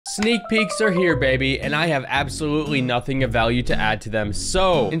Sneak peeks are here, baby, and I have absolutely nothing of value to add to them.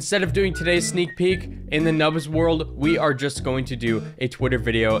 So instead of doing today's sneak peek in the Nubs world, we are just going to do a Twitter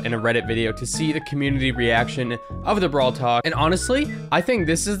video and a Reddit video to see the community reaction of the Brawl Talk. And honestly, I think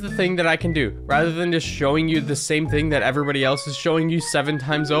this is the thing that I can do. Rather than just showing you the same thing that everybody else is showing you 7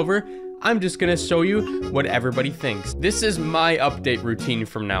 times over, I'm just gonna show you what everybody thinks. This is my update routine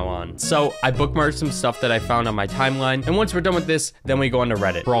from now on. So I bookmarked some stuff that I found on my timeline, and once we're done with this, then we go on to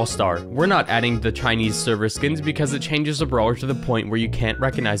Reddit. Brawl Star. We're not adding the Chinese server skins because it changes the brawler to the point where you can't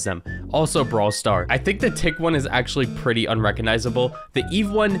recognize them. Also Brawl Star. I think the Tick one is actually pretty unrecognizable. The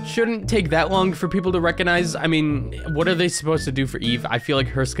Eve one shouldn't take that long for people to recognize. I mean, what are they supposed to do for Eve? I feel like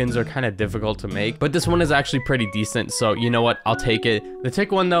her skins are kind of difficult to make, but this one is actually pretty decent, so you know what? I'll take it. The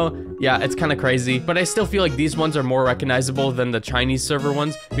Tick one though, yeah, it's kind of crazy, but I still feel like these ones are more recognizable than the Chinese server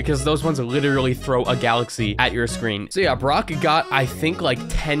ones because those ones literally throw a galaxy at your screen. So yeah, Brock got, I think, like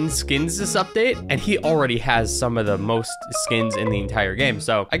 10 skins this update, and he already has some of the most skins in the entire game.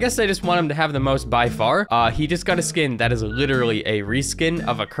 So I guess I just want him to have the most by far. He just got a skin that is literally a reskin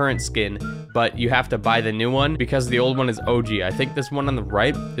of a current skin, but you have to buy the new one because the old one is OG. I think this one on the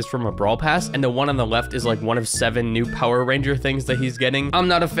right is from a Brawl Pass, and the one on the left is like one of 7 new Power Ranger things that he's getting. I'm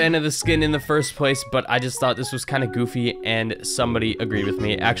not a fan of the skin in the first place, but I just thought this was kind of goofy, and somebody agreed with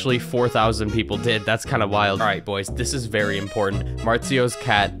me. Actually, 4,000 people did. That's kind of wild. All right, boys, this is very important. Marzio's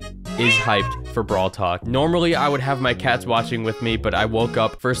cat is hyped for Brawl Talk. Normally, I would have my cats watching with me, but I woke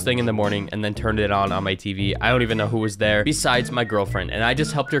up first thing in the morning and then turned it on my TV. I don't even know who was there besides my girlfriend, and I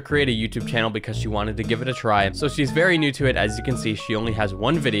just helped her create a YouTube channel because she wanted to give it a try. So she's very new to it. As you can see, she only has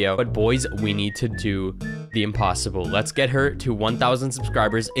 1 video, but boys, we need to do the impossible. Let's get her to 1,000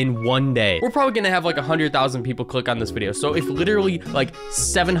 subscribers in 1 day. We're probably gonna have like 100,000 people click on this video. So if literally like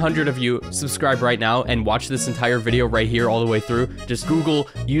 700 of you subscribe right now and watch this entire video right here all the way through, just Google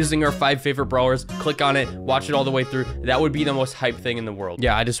using our 5 favorite brawlers, click on it, watch it all the way through. That would be the most hype thing in the world.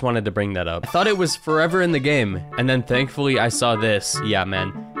 Yeah, I just wanted to bring that up. I thought it was forever in the game, and then thankfully I saw this. Yeah,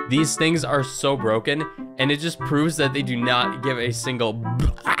 man. These things are so broken, and it just proves that they do not give a single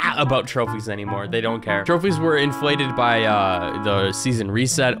about trophies anymore. They don't care. Trophies were inflated by the season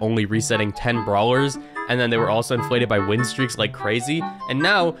reset, only resetting 10 brawlers, and then they were also inflated by win streaks like crazy. And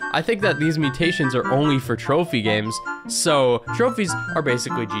now I think that these mutations are only for trophy games, so trophies are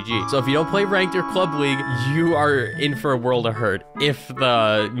basically GG. So if you don't play ranked or club league, you are in for a world of hurt if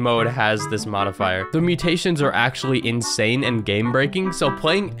the mode has this modifier. The mutations are actually insane and game breaking, so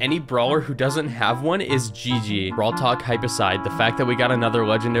playing any brawler who doesn't have one is GG. Brawl Talk hype aside, the fact that we got another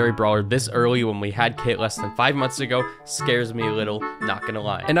legendary brawler this early when we had Kit less than 5 months ago scares me a little, not gonna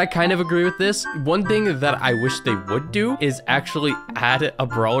lie. And I kind of agree with this. One thing that I wish they would do is actually add a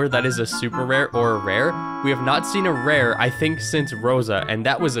brawler that is a super rare or a rare. We have not seen a rare, I think, since Rosa, and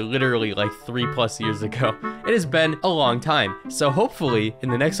that was literally like 3+ years ago. It has been a long time. So hopefully in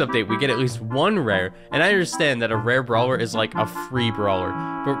the next update we get at least 1 rare. And I understand that a rare brawler is like a free brawler,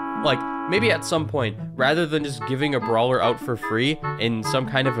 but like maybe at some point, rather than just giving a brawler out for free in some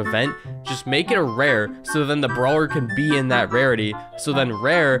kind of event, just make it a rare so then the brawler can be in that rarity. So then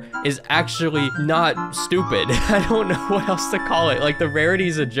rare is actually not stupid. I don't know what else to call it. Like, the rarity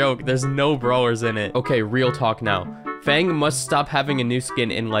is a joke. There's no brawlers in it. Okay, real talk now. Fang must stop having a new skin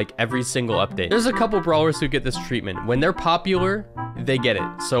in like every single update. There's a couple brawlers who get this treatment. When they're popular, they get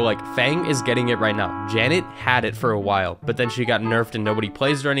it. So like Fang is getting it right now. Janet had it for a while, but then she got nerfed and nobody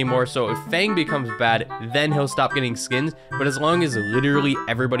plays her anymore. So if Fang becomes bad, then he'll stop getting skins. But as long as literally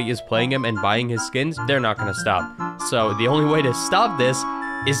everybody is playing him and buying his skins, they're not gonna stop. So the only way to stop this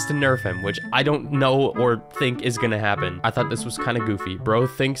is to nerf him, which I don't know or think is gonna happen. I thought this was kind of goofy. Bro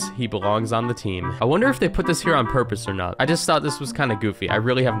thinks he belongs on the team. I wonder if they put this here on purpose or not. I just thought this was kind of goofy. I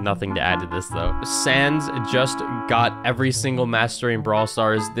really have nothing to add to this though. Sans just got every single mastery in Brawl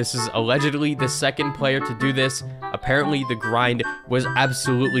Stars. This is allegedly the 2nd player to do this. Apparently the grind was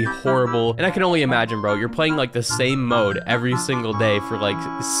absolutely horrible, and I can only imagine, bro, you're playing like the same mode every single day for like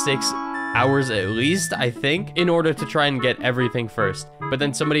 6 hours at least, I think, in order to try and get everything first. But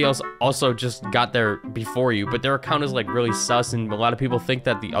then somebody else also just got there before you, but their account is like really sus, and a lot of people think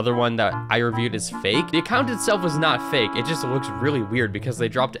that the other one that I reviewed is fake. The account itself is not fake. It just looks really weird because they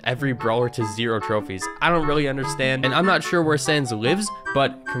dropped every brawler to 0 trophies. I don't really understand, and I'm not sure where Sans lives,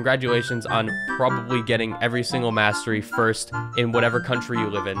 but congratulations on probably getting every single mastery first in whatever country you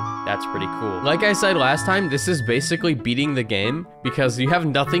live in. That's pretty cool. Like I said last time, this is basically beating the game because you have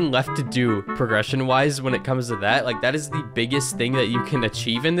nothing left to do progression-wise when it comes to that. Like, that is the biggest thing that you can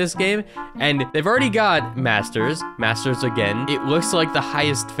achieve in this game, and they've already got masters again. It looks like the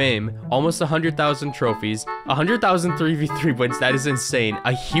highest fame, almost 100,000 trophies, 100,000 3v3 wins. That is insane.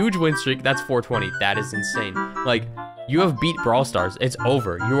 A huge win streak. That's 420. That is insane. Like, you have beat Brawl Stars. It's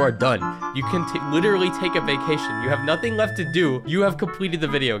over. You are done. You can literally take a vacation. You have nothing left to do. You have completed the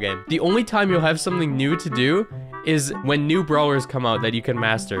video game. The only time you'll have something new to do is when new brawlers come out that you can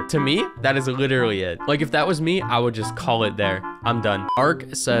master. To me, that is literally it. Like, if that was me, I would just call it there. I'm done. Ark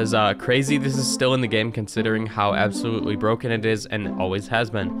says, crazy this is still in the game considering how absolutely broken it is and always has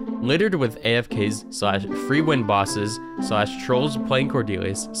been. Littered with AFKs / free win bosses / trolls playing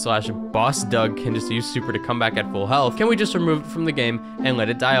Cordelius / boss Doug can just use super to come back at full health. Can we just remove it from the game and let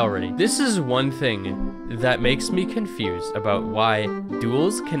it die already? This is one thing that makes me confused about why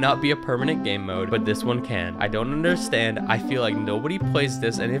duels cannot be a permanent game mode, but this one can. I don't understand. I feel like nobody plays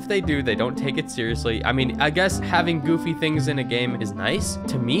this, and if they do, they don't take it seriously. I mean, I guess having goofy things in a game is nice.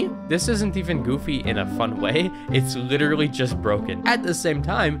 To me, this isn't even goofy in a fun way. It's literally just broken. At the same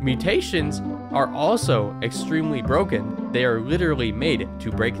time, mutations are also extremely broken. They are literally made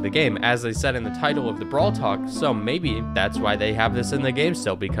to break the game, as I said in the title of the Brawl Talk, so maybe that's why they have this in the game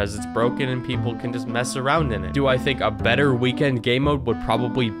still, because it's broken and people can just mess around in it. Do I think a better weekend game mode would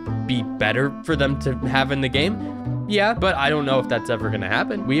probably be better for them to have in the game? Yeah, but I don't know if that's ever gonna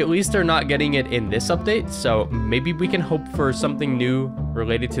happen. We at least are not getting it in this update, so maybe we can hope for something new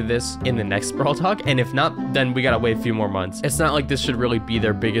related to this in the next Brawl Talk, and if not, then we gotta wait a few more months. It's not like this should really be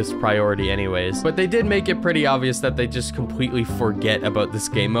their biggest priority anyways, but they did make it pretty obvious that they just completely forget about this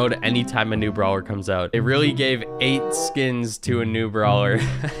game mode anytime a new brawler comes out. They really gave 8 skins to a new brawler.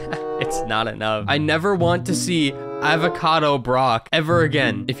 It's not enough. I never want to see Avocado Brock ever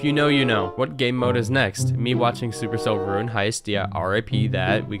again. If you know, you know. What game mode is next? Me watching Supercell Ruin Heist. Yeah, RIP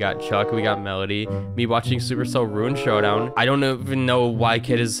that. We got Chuck, we got Melody. Me watching Supercell Ruin Showdown. I don't even know why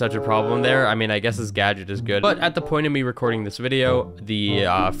Kid is such a problem there. I mean, I guess his gadget is good. But at the point of me recording this video,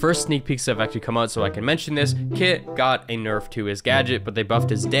 the first sneak peeks have actually come out, so I can mention this. Kit got a nerf to his gadget, but they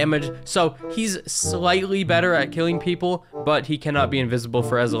buffed his damage. So he's slightly better at killing people, but he cannot be invisible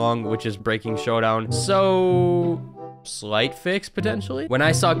for as long, which is breaking Showdown. So slight fix potentially. When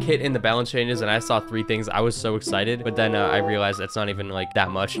I saw Kit in the balance changes and I saw 3 things, I was so excited, but then I realized that's not even like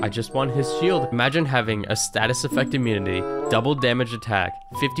that much. I just want his shield. Imagine having a status effect immunity, double damage attack,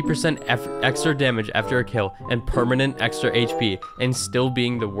 50% extra damage after a kill, and permanent extra HP, and still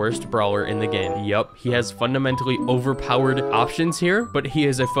being the worst brawler in the game. Yup, he has fundamentally overpowered options here, but he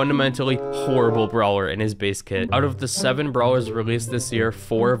is a fundamentally horrible brawler in his base kit. Out of the 7 brawlers released this year,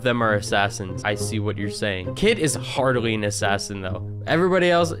 4 of them are assassins. I see what you're saying. Kit is hardly an assassin though. Everybody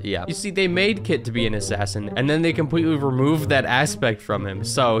else, yeah. You see, they made Kit to be an assassin, and then they completely removed that aspect from him,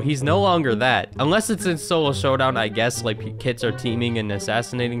 so he's no longer that. Unless it's in solo showdown, I guess, like Kits are teaming and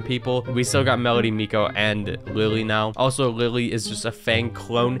assassinating people. We still got Melody, Miko, and Lily now. Also, Lily is just a Fang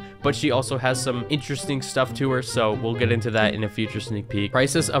clone, but she also has some interesting stuff to her, so we'll get into that in a future sneak peek.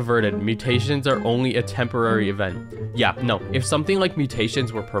 Crisis averted. Mutations are only a temporary event. Yeah, no. If something like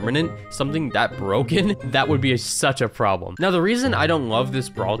mutations were permanent, something that broken, that would be such a problem. Now, the reason I don't love this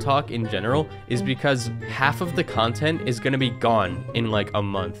Brawl Talk in general is because half of the content is going to be gone in like a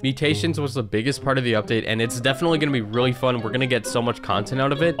month. Mutations was the biggest part of the update, and it's definitely going to be really fun. We're going to get so much content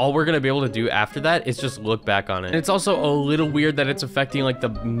out of it. All we're going to be able to do after that is just look back on it. And it's also a little weird that it's affecting like the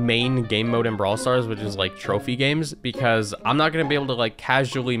main game mode in Brawl Stars, which is like trophy games, because I'm not going to be able to like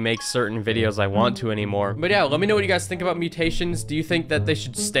casually make certain videos I want to anymore. But yeah, let me know what you guys think about mutations. Do you think that they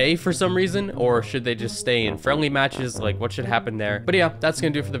should stay for some reason, or should they just stay in friendly matches? Like, what should happen there? But yeah, that's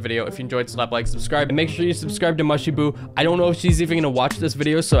gonna do it for the video. If you enjoyed, slap like, subscribe, and make sure you subscribe to Mushy Boo. I don't know if she's even gonna watch this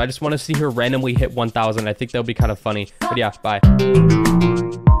video, so I just want to see her randomly hit 1,000. I think that'll be kind of funny. But yeah, bye.